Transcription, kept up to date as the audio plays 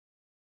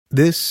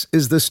This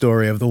is the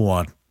story of the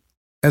one.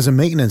 As a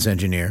maintenance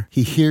engineer,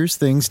 he hears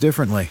things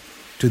differently.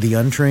 To the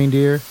untrained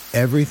ear,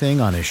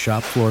 everything on his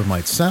shop floor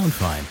might sound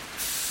fine,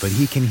 but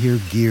he can hear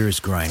gears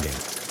grinding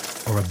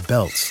or a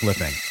belt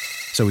slipping.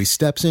 So he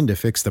steps in to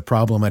fix the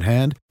problem at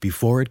hand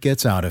before it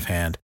gets out of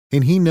hand.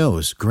 And he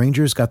knows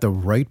Grainger's got the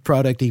right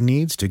product he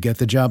needs to get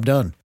the job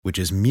done, which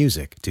is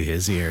music to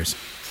his ears.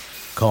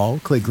 Call,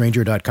 click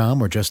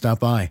Grainger.com, or just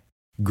stop by.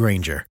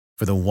 Grainger,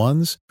 for the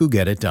ones who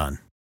get it done.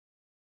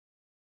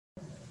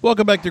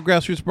 Welcome back to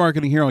Grassroots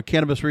Marketing here on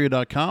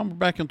CannabisRadio.com. We're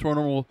back into our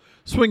normal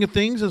swing of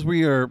things as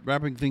we are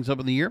wrapping things up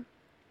in the year.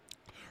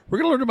 We're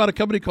going to learn about a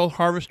company called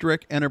Harvest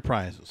Direct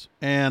Enterprises.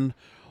 And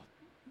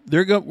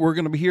we're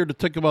going to be here to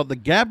talk about the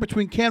gap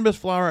between cannabis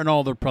flower and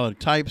all their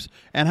product types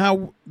and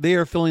how they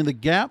are filling the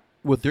gap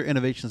with their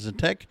innovations in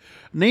tech,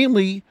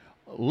 namely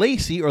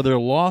LACY, or their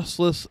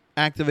Lossless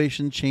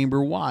Activation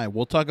Chamber Y.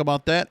 We'll talk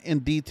about that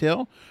in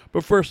detail.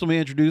 But first, let me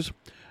introduce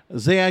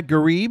Ziad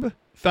Gharib,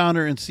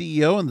 founder and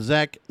CEO, and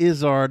Zach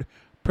Izzard,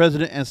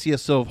 president and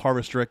CSO of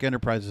Harvest Direct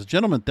Enterprises.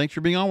 Gentlemen, thanks for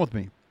being on with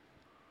me.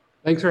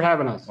 Thanks for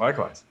having us.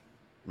 Likewise.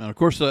 And of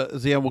course,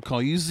 Ziad will call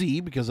you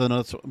Z because I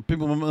know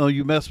people know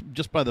you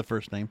just by the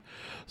first name.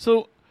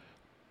 So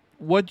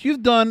what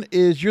you've done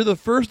is you're the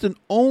first and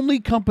only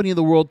company in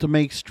the world to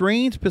make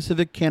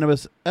strain-specific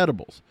cannabis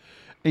edibles.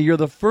 And you're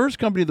the first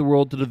company in the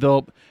world to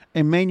develop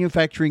a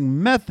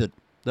manufacturing method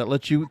that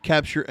lets you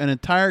capture an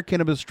entire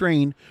cannabis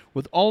strain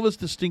with all of its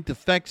distinct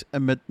effects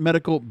and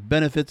medical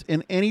benefits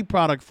in any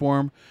product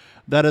form.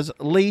 That is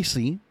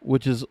LACY,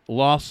 which is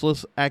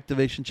Lossless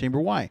Activation Chamber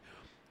Y.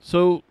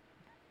 So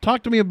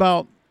talk to me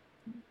about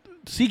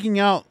seeking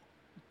out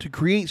to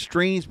create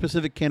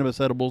strain-specific cannabis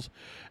edibles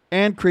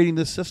and creating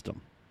this system.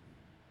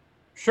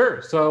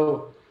 Sure.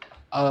 So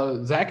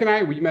Zach and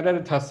I, we met at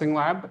a testing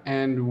lab,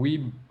 and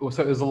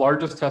so it was the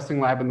largest testing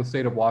lab in the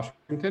state of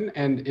Washington.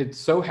 And it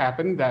so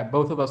happened that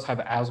both of us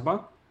have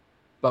asthma,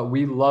 but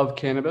we love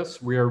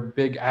cannabis. We are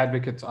big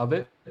advocates of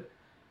it.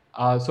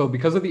 So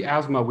because of the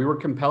asthma, we were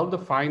compelled to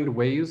find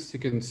ways to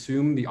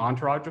consume the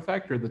entourage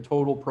effect or the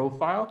total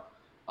profile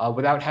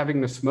without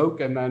having to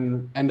smoke and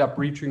then end up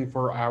reaching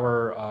for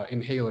our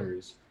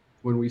inhalers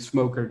when we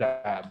smoke or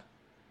dab.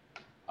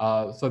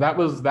 So that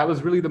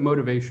was really the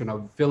motivation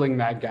of filling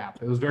that gap.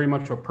 It was very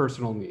much a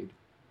personal need.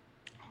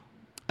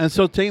 And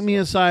so take me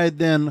aside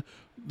then,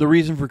 the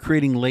reason for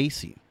creating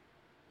LACY.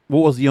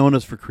 What was the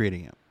onus for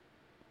creating it?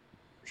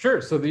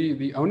 Sure. So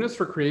the onus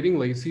for creating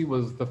LACY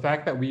was the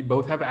fact that we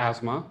both have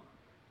asthma.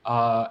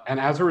 And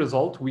as a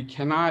result, we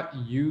cannot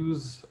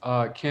use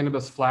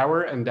cannabis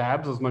flower and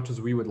dabs as much as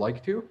we would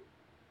like to.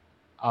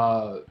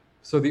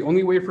 So the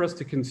only way for us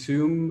to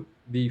consume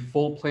the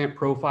full plant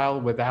profile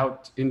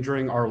without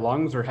injuring our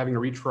lungs or having to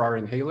reach for our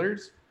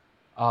inhalers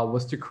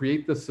was to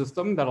create the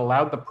system that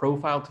allowed the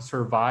profile to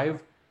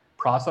survive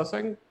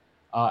processing.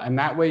 And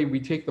that way we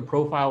take the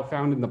profile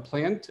found in the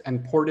plant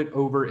and port it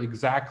over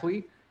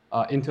exactly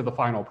into the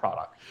final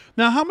product.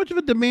 Now, how much of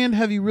a demand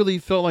have you really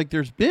felt like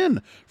there's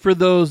been for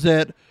those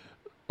that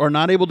are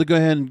not able to go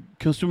ahead and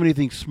consume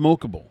anything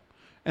smokable?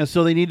 And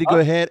so they need to go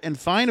ahead and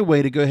find a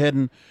way to go ahead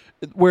and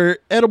where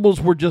edibles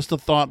were just a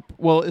thought,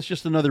 well, it's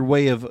just another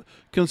way of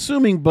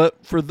consuming.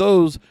 But for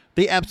those,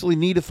 they absolutely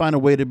need to find a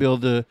way to be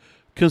able to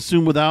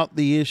consume without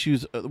the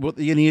issues,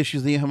 any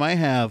issues they might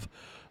have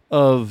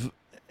of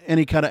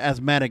any kind of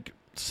asthmatic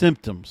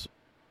symptoms.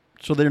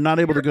 So they're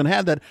not able to go and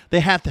have that. They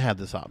have to have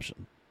this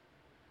option.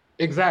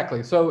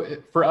 Exactly. So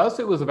for us,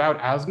 it was about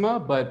asthma,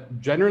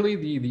 but generally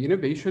the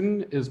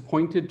innovation is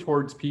pointed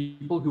towards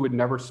people who would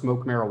never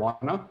smoke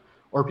marijuana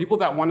or people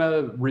that want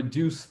to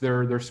reduce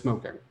their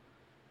smoking.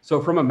 So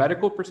from a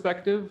medical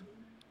perspective,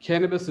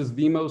 cannabis is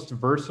the most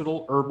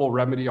versatile herbal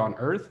remedy on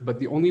earth, but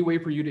the only way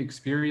for you to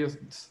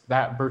experience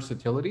that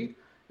versatility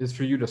is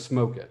for you to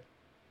smoke it,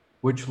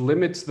 which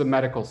limits the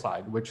medical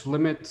side, which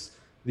limits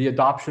the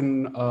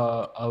adoption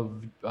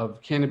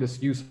of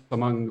cannabis use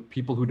among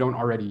people who don't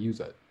already use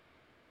it.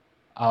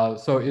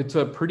 So it's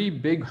a pretty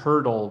big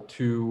hurdle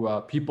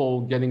to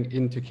people getting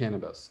into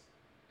cannabis,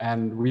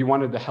 and we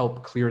wanted to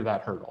help clear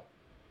that hurdle.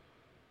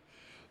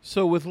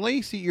 So with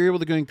LACY, you're able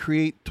to go and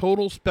create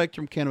total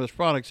spectrum cannabis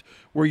products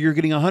where you're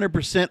getting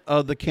 100%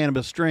 of the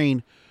cannabis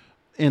strain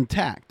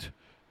intact.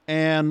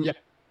 And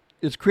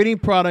it's creating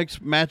products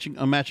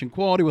matching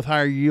quality with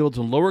higher yields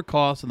and lower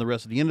costs than the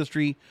rest of the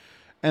industry.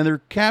 And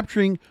they're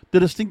capturing the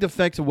distinct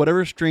effects of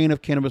whatever strain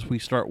of cannabis we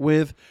start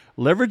with,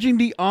 leveraging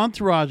the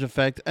entourage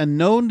effect and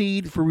no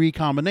need for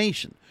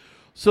recombination.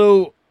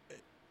 So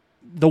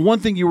the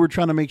one thing you were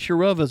trying to make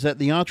sure of is that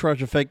the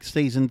entourage effect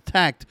stays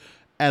intact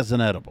as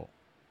an edible.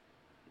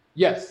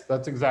 Yes,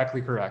 that's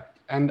exactly correct.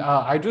 And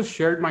I just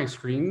shared my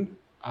screen.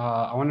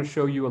 I want to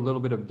show you a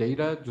little bit of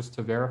data just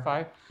to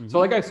verify. Mm-hmm. So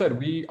like I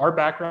said, our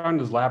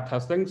background is lab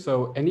testing.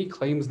 So any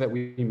claims that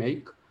we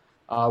make,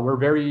 we're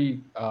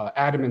very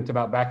adamant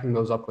about backing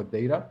those up with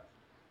data.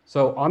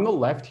 So on the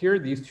left here,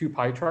 these two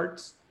pie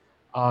charts,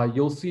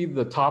 you'll see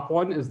the top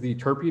one is the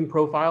terpene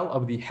profile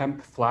of the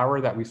hemp flower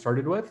that we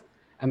started with.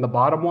 And the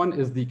bottom one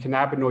is the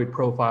cannabinoid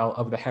profile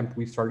of the hemp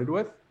we started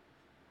with.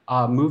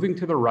 Moving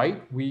to the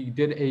right, we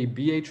did a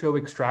BHO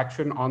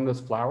extraction on this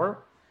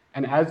flower.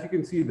 And as you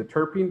can see, the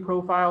terpene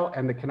profile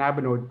and the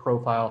cannabinoid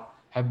profile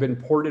have been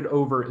ported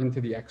over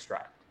into the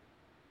extract.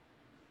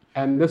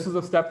 And this is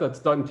a step that's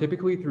done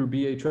typically through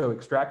BHO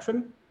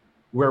extraction.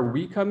 Where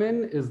we come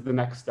in is the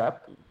next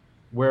step,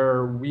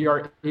 where we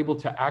are able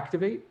to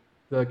activate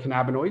the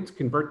cannabinoids,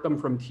 convert them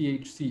from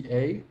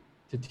THCA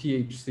to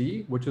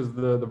THC, which is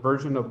the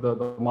version of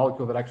the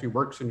molecule that actually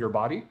works in your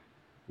body,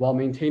 while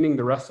maintaining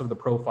the rest of the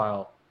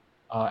profile,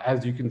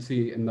 as you can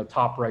see in the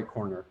top right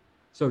corner.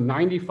 So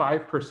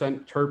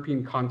 95%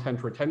 terpene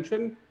content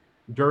retention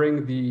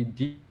during the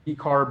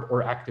decarb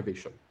or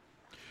activation.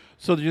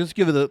 So to just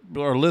give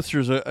our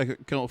listeners a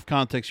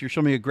context, you're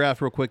showing me a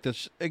graph real quick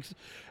that's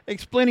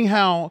explaining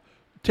how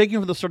taking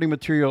from the starting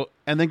material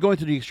and then going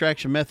to the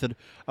extraction method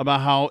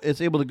about how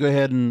it's able to go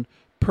ahead and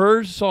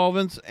purge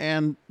solvents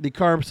and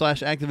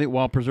decarb/activate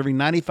while preserving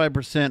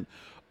 95%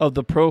 of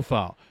the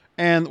profile.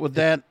 And with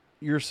that,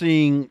 you're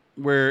seeing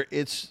where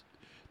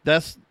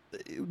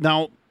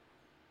now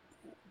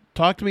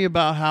talk to me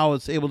about how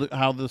it's able to,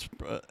 how this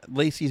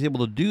Lacey is able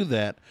to do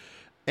that.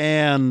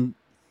 And,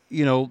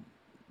 you know,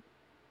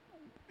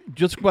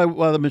 just by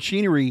the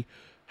machinery,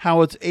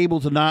 how it's able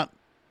to not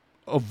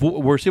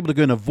avoid, we're able to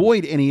go and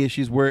avoid any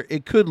issues where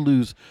it could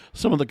lose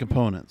some of the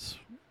components.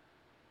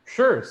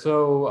 Sure.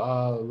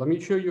 So let me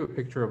show you a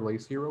picture of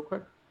Lacey real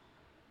quick.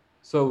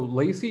 So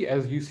Lacey,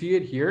 as you see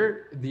it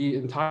here, the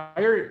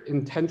entire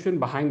intention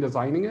behind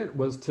designing it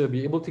was to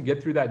be able to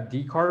get through that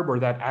decarb or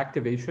that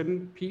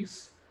activation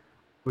piece,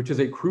 which is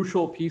a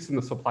crucial piece in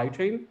the supply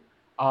chain,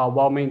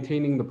 while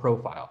maintaining the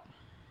profile.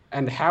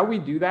 And how we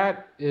do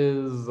that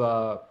is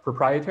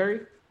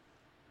proprietary,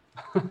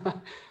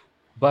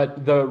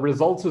 but the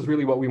results is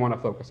really what we want to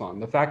focus on.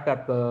 The fact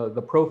that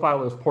the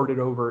profile is ported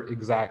over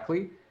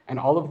exactly, and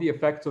all of the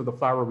effects of the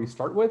flower we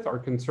start with are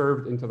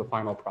conserved into the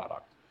final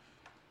product.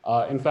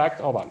 In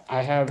fact, hold on,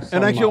 I have some...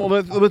 And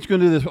actually, let's go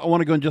into this. I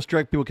want to go and just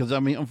direct people because, I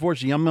mean,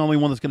 unfortunately, I'm the only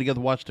one that's going to get to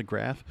watch the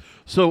graph.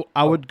 So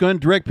I would go and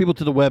direct people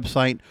to the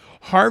website,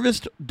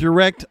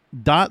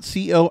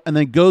 harvestdirect.co, and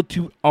then go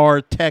to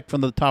our tech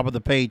from the top of the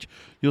page.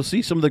 You'll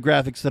see some of the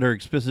graphics that are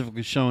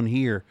specifically shown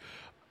here.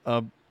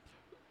 Now,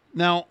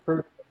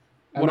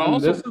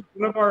 this is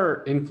one of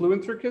our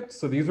influencer kits.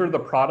 So these are the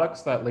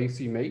products that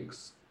Lacey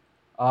makes.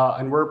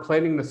 And we're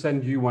planning to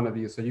send you one of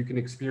these so you can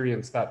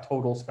experience that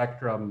total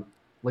spectrum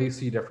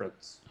Lacey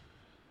difference.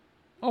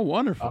 Oh,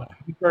 wonderful.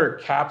 These are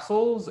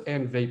capsules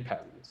and vape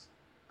pens.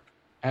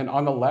 And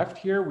on the left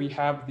here, we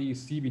have the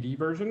CBD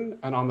version.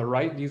 And on the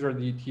right, these are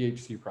the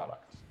THC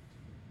products.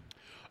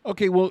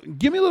 Okay, well,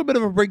 give me a little bit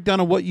of a breakdown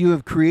of what you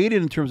have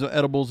created in terms of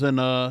edibles and,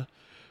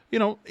 you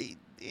know,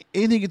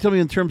 anything you can tell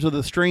me in terms of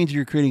the strains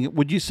you're creating.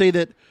 Would you say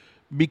that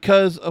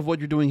because of what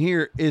you're doing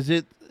here, is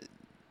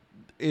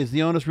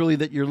the onus really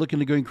that you're looking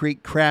to go and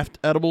create craft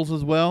edibles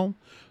as well,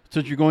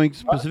 since you're going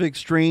specific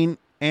strain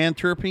and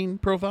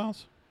terpene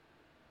profiles?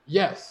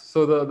 Yes.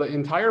 So the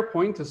entire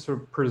point is to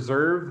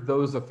preserve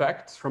those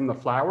effects from the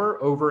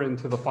flower over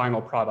into the final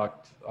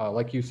product,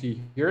 like you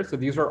see here. So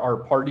these are our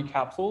party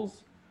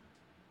capsules,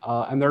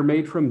 and they're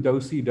made from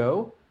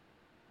do-si-do.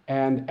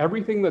 And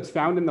everything that's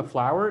found in the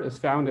flower is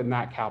found in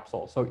that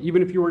capsule. So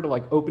even if you were to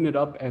like open it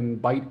up and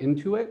bite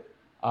into it,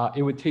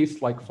 it would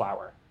taste like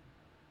flower.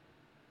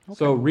 Okay.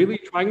 So really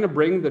trying to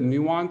bring the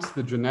nuance,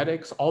 the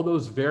genetics, all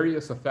those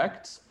various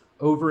effects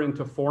over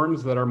into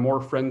forms that are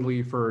more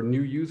friendly for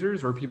new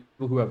users or people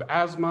who have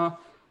asthma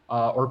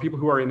or people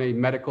who are in a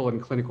medical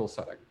and clinical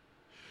setting.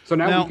 So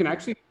now we can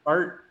actually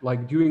start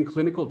like doing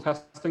clinical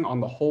testing on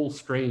the whole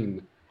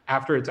strain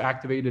after it's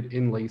activated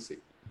in Lacey.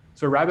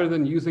 So rather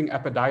than using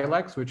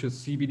Epidiolex, which is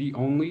CBD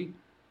only,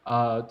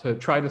 to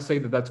try to say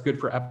that that's good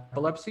for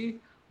epilepsy,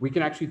 we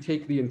can actually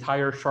take the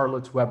entire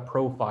Charlotte's Web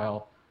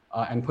profile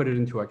and put it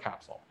into a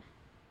capsule.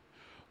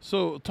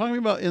 So talking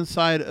about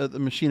inside the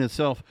machine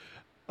itself,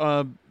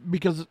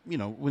 because, you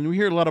know, when we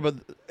hear a lot about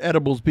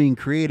edibles being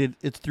created,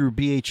 it's through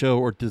BHO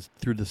or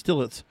through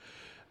distillates.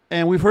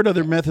 And we've heard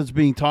other methods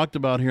being talked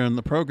about here on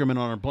the program and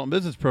on our Blunt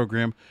Business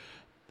program.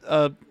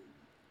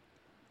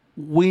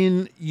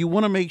 When you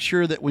want to make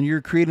sure that when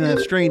you're creating that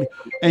strain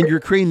and you're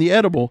creating the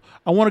edible,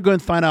 I want to go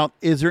and find out,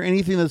 is there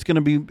anything that's going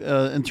to be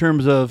in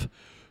terms of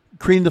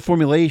creating the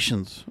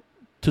formulations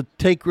to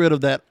take rid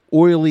of that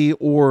oily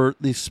or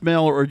the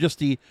smell or just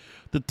the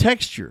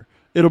texture?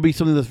 It'll be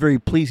something that's very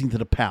pleasing to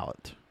the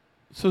palate.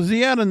 So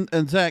Ziad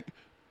and Zach,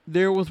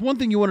 there was one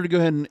thing you wanted to go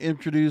ahead and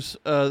introduce.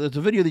 There's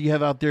a video that you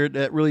have out there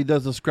that really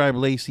does describe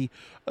Lacey,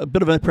 a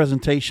bit of a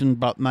presentation,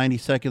 about 90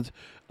 seconds.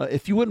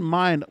 If you wouldn't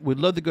mind, we'd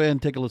love to go ahead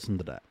and take a listen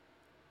to that.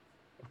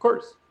 Of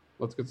course.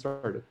 Let's get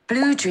started.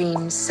 Blue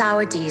Dreams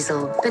Sour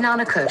Diesel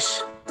Banana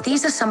Kush.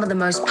 These are some of the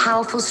most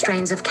powerful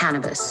strains of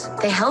cannabis.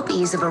 They help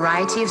ease a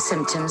variety of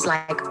symptoms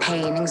like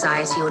pain,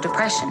 anxiety, or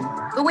depression.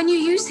 But when you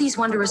use these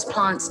wondrous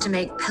plants to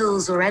make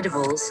pills or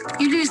edibles,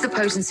 you lose the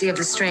potency of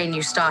the strain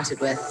you started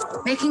with,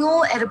 making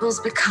all edibles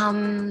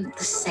become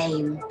the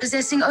same,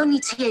 possessing only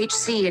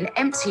THC and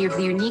empty of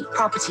the unique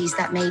properties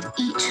that made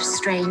each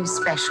strain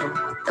special.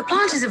 The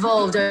plant has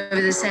evolved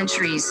over the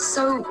centuries,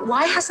 so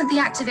why hasn't the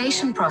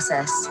activation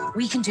process?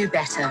 We can do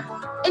better.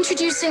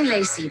 Introducing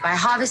Lacey by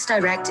Harvest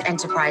Direct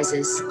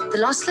Enterprises, the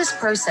lossless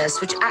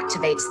process which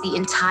activates the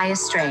entire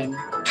strain.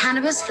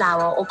 Cannabis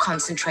flower or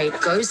concentrate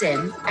goes in,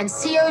 and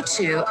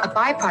CO2, a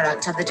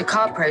byproduct of the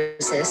decarb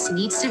process,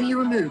 needs to be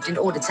removed in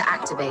order to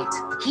activate.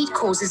 Heat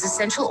causes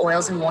essential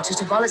oils and water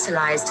to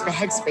volatilize to the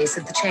headspace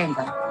of the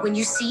chamber. When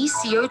you see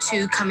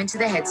CO2 come into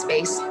the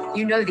headspace,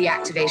 you know the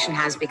activation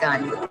has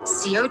begun.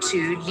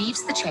 CO2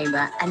 leaves the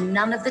chamber, and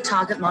none of the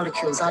target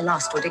molecules are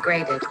lost or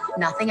degraded.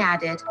 Nothing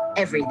added,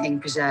 everything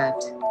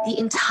preserved. The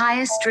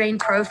entire strain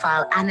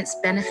profile and its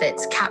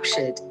benefits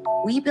captured.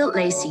 We built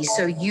Lacey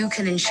so you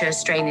can ensure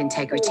strain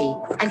integrity.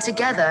 And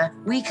together,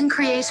 we can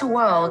create a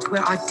world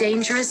where our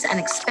dangerous and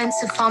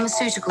expensive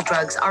pharmaceutical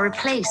drugs are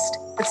replaced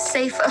with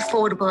safe,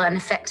 affordable, and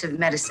effective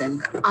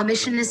medicine. Our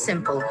mission is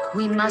simple.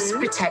 We must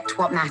protect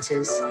what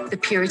matters: the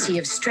purity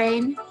of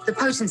strain, the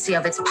potency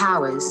of its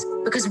powers,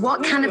 because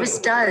what cannabis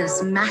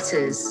does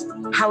matters.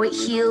 How it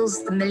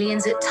heals, the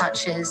millions it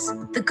touches,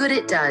 the good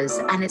it does,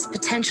 and its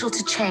potential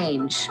to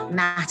change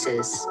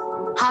matters.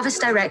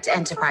 Harvest Direct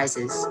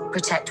Enterprises.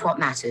 Protect what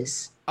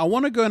matters. I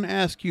want to go and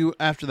ask you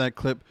after that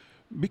clip,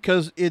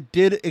 because it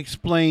did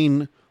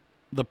explain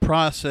the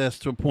process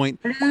to a point,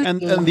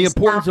 and the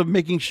importance of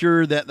making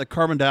sure that the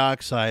carbon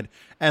dioxide,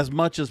 as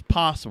much as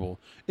possible,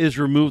 is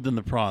removed in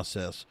the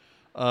process.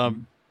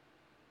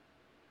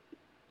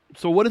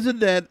 So what is it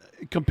that,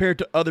 compared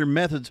to other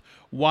methods,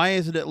 why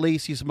is it that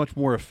Lacey is much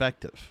more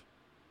effective?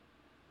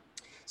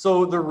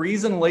 So the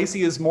reason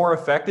Lacey is more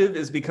effective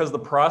is because the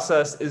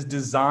process is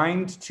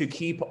designed to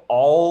keep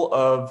all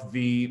of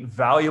the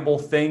valuable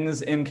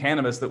things in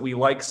cannabis that we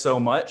like so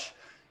much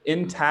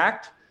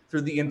intact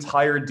through the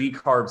entire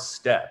decarb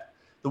step.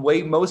 The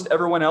way most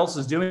everyone else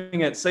is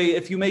doing it, say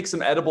if you make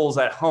some edibles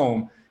at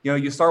home,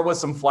 you start with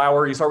some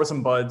flour, you start with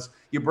some buds,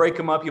 you break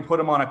them up, you put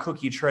them on a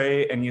cookie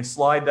tray, and you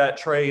slide that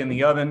tray in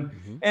the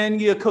oven,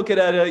 and you cook it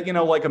at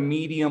a, like a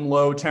medium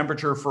low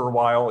temperature for a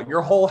while.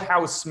 Your whole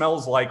house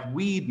smells like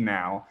weed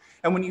now.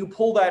 And when you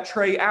pull that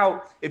tray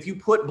out, if you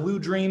put Blue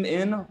Dream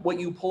in, what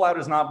you pull out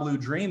is not Blue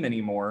Dream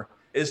anymore.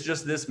 It's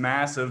just this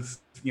mass of,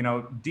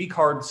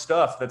 decarb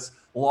stuff that's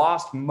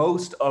lost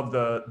most of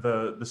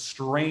the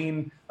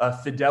strain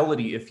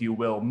fidelity, if you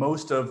will,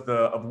 most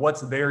of what's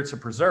there to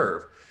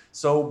preserve.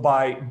 So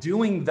by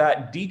doing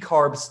that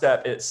decarb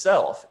step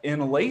itself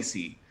in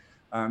Lacey,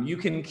 you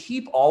can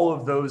keep all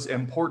of those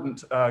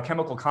important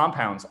chemical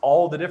compounds,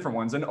 all the different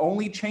ones, and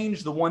only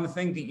change the one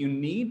thing that you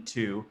need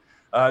to,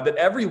 that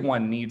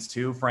everyone needs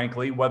to,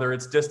 frankly, whether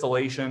it's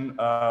distillation,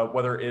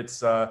 whether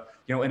it's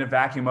in a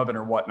vacuum oven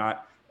or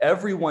whatnot.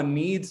 Everyone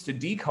needs to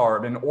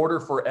decarb in order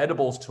for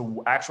edibles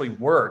to actually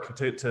work,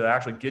 to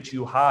actually get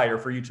you high, or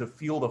for you to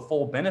feel the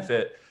full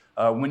benefit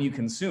when you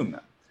consume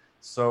them.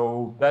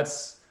 So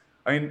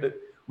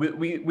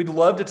we'd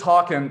love to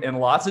talk in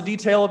lots of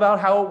detail about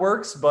how it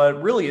works,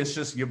 but really it's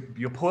just you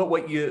put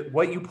what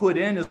you put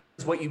in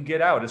is what you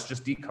get out. It's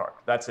just decarb.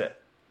 That's it.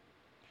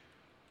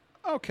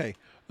 Okay,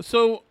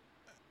 so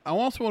I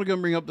also want to go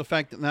and bring up the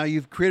fact that now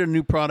you've created a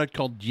new product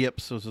called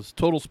Yips. So it's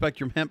total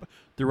spectrum hemp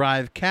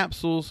derived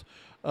capsules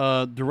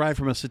derived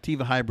from a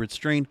sativa hybrid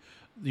strain.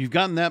 You've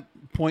gotten that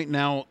point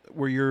now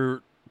where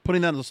you're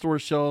putting that on the store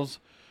shelves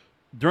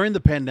during the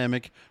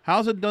pandemic.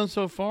 How's it done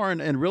so far?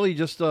 And really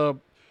just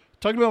talking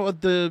about what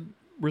the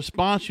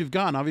response you've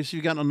gotten. Obviously,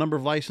 you've gotten a number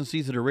of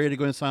licensees that are ready to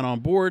go and sign on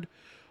board.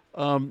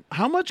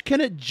 How much can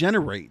it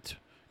generate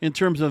in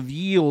terms of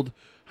yield?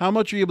 How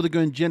much are you able to go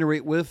and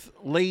generate with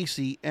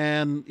Lacey?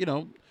 And,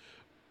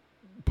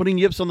 putting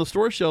Yips on the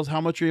store shelves, how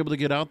much are you able to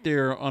get out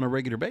there on a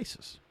regular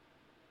basis?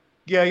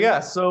 Yeah.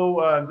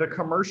 So the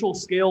commercial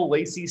scale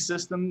Lacey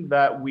system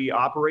that we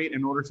operate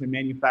in order to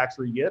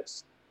manufacture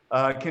Yips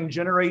can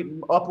generate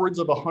upwards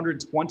of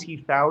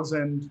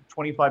 120,000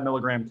 25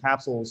 milligram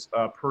capsules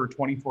per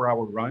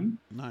 24-hour run.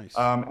 Nice.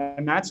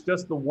 And that's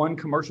just the one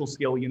commercial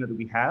scale unit that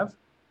we have.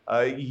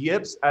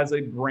 Yips as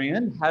a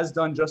brand has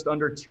done just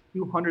under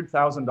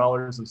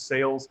 $200,000 of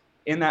sales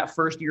in that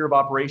first year of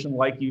operation,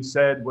 like you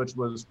said, which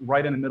was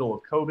right in the middle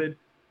of COVID.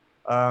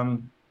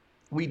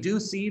 We do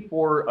see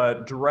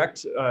for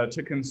direct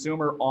to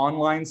consumer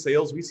online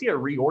sales, we see a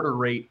reorder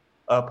rate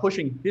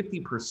pushing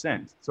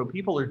 50%. So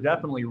people are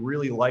definitely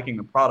really liking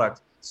the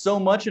product. So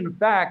much, in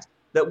fact,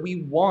 that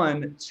we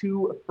won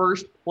 2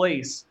 first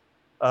place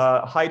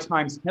High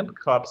Times hemp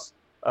cups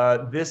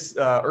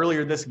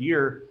earlier this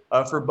year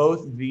for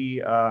both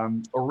the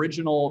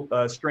original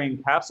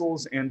strain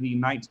capsules and the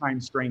nighttime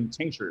strain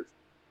tinctures.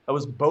 That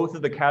was both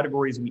of the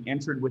categories we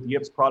entered with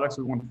Yips products.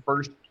 We won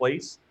first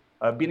place,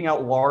 beating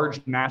out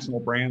large national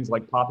brands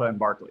like Papa and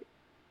Barkley.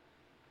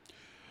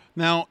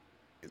 Now,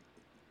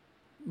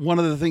 one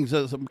of the things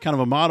that's kind of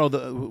a motto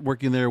that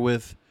working there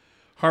with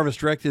Harvest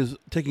Direct is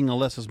taking a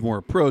less is more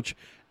approach,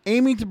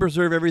 aiming to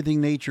preserve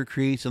everything nature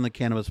creates in the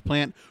cannabis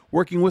plant,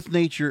 working with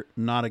nature,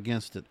 not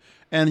against it.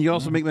 And you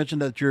also make mention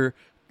that your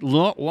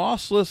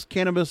lossless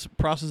cannabis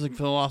processing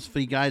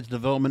philosophy guides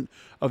development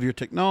of your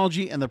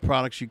technology and the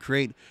products you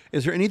create.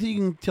 Is there anything you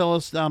can tell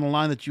us down the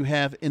line that you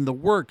have in the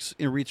works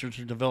in research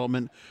and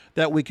development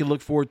that we can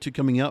look forward to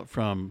coming up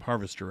from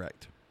Harvest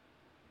Direct?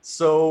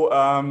 So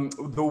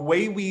the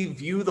way we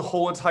view the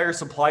whole entire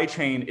supply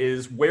chain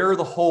is where are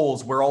the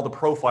holes where all the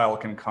profile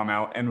can come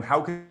out, and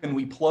how can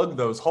we plug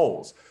those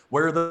holes?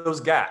 Where are those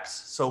gaps?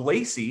 So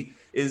Lacey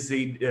is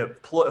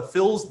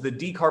fills the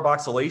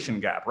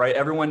decarboxylation gap, right?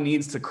 Everyone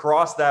needs to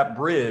cross that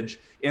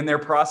bridge in their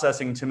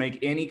processing to make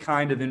any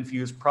kind of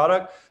infused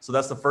product. So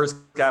that's the first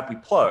gap we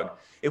plug.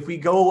 If we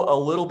go a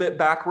little bit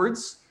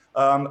backwards,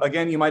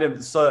 again, you might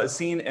have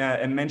seen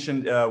and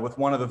mentioned with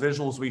one of the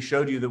visuals we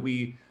showed you that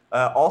we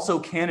also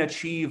can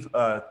achieve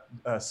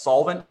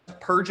solvent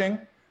purging.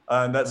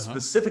 That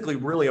specifically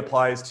really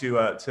applies to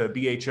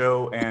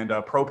BHO and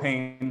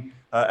propane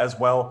as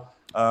well.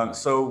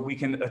 So we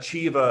can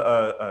achieve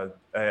a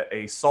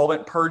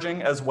solvent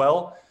purging as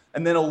well.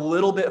 And then a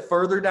little bit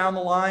further down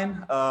the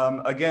line,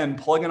 again,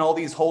 plug in all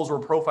these holes where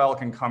profile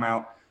can come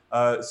out.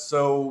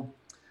 So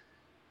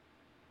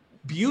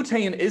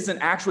butane isn't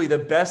actually the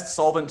best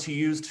solvent to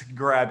use to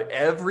grab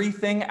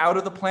everything out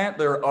of the plant.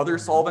 There are other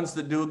solvents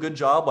that do a good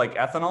job, like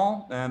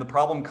ethanol, and the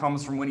problem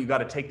comes from when you got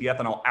to take the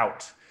ethanol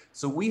out.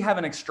 So we have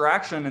an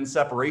extraction and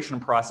separation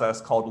process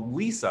called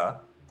LESA,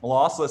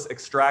 lossless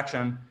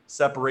extraction,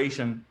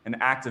 separation, and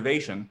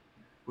activation,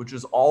 which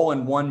is all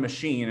in one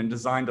machine and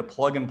designed to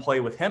plug and play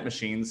with hemp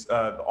machines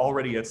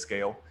already at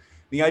scale.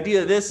 The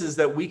idea of this is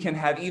that we can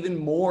have even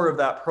more of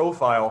that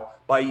profile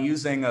by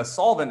using a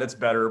solvent that's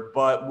better,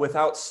 but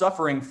without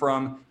suffering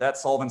from that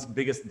solvent's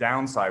biggest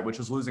downside, which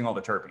is losing all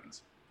the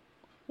terpenes.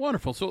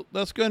 Wonderful. So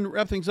let's go ahead and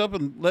wrap things up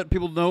and let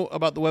people know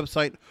about the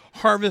website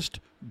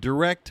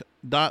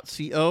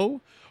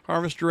harvestdirect.co,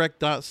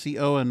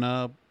 harvestdirect.co.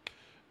 And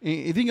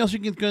anything else you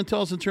can go and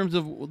tell us in terms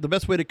of the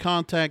best way to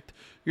contact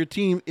your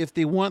team if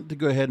they want to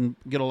go ahead and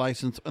get a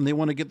license and they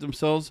want to get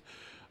themselves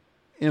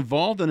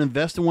involved and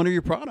invest in one of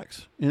your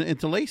products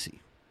into Lacey?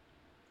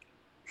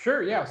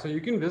 Sure, yeah. So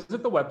you can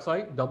visit the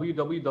website,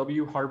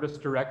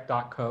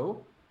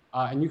 www.harvestdirect.co.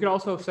 And you can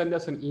also send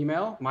us an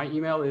email. My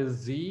email is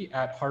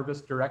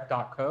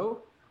z@harvestdirect.co,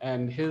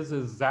 and his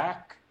is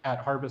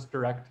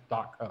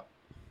zach@harvestdirect.co. So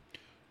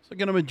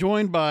again, I'm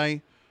joined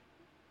by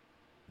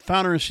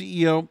founder and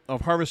CEO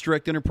of Harvest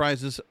Direct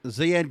Enterprises,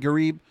 Zayed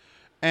Gharib,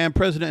 and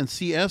president and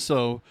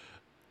CSO,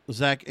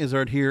 Zach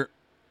Izzard, here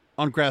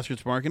on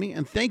Grassroots Marketing.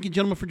 And thank you,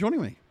 gentlemen, for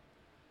joining me.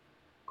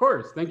 Of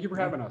course. Thank you for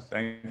having us.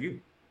 Thank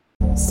you.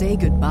 Say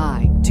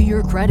goodbye to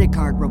your credit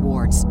card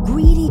rewards.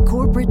 Greedy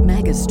corporate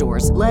mega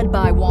stores, led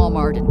by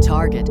Walmart and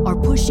Target, are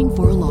pushing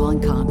for a law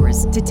in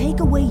Congress to take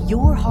away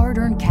your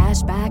hard-earned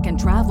cash back and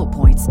travel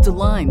points to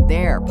line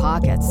their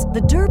pockets.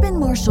 The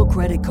Durbin-Marshall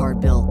credit card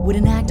bill would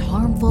enact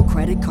harmful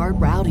credit card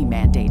routing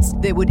mandates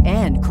that would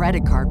end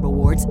credit card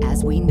rewards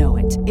as we know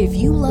it. If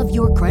you love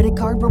your credit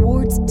card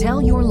rewards,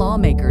 tell your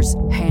lawmakers,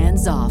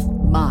 hands off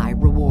my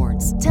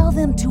rewards. Tell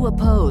them to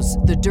oppose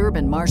the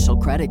Durbin-Marshall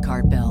credit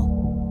card bill.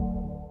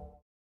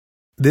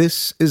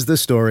 This is the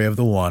story of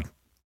the one.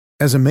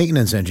 As a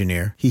maintenance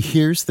engineer, he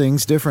hears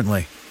things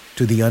differently.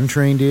 To the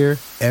untrained ear,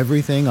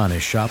 everything on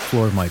his shop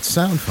floor might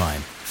sound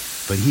fine,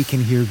 but he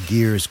can hear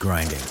gears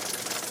grinding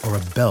or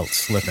a belt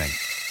slipping.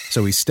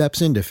 So he steps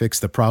in to fix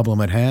the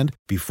problem at hand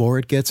before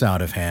it gets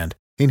out of hand.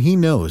 And he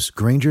knows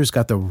Grainger's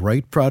got the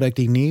right product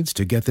he needs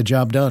to get the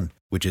job done,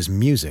 which is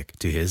music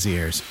to his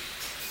ears.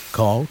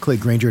 Call,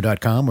 click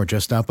Grainger.com, or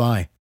just stop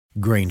by.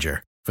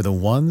 Grainger, for the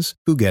ones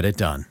who get it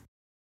done.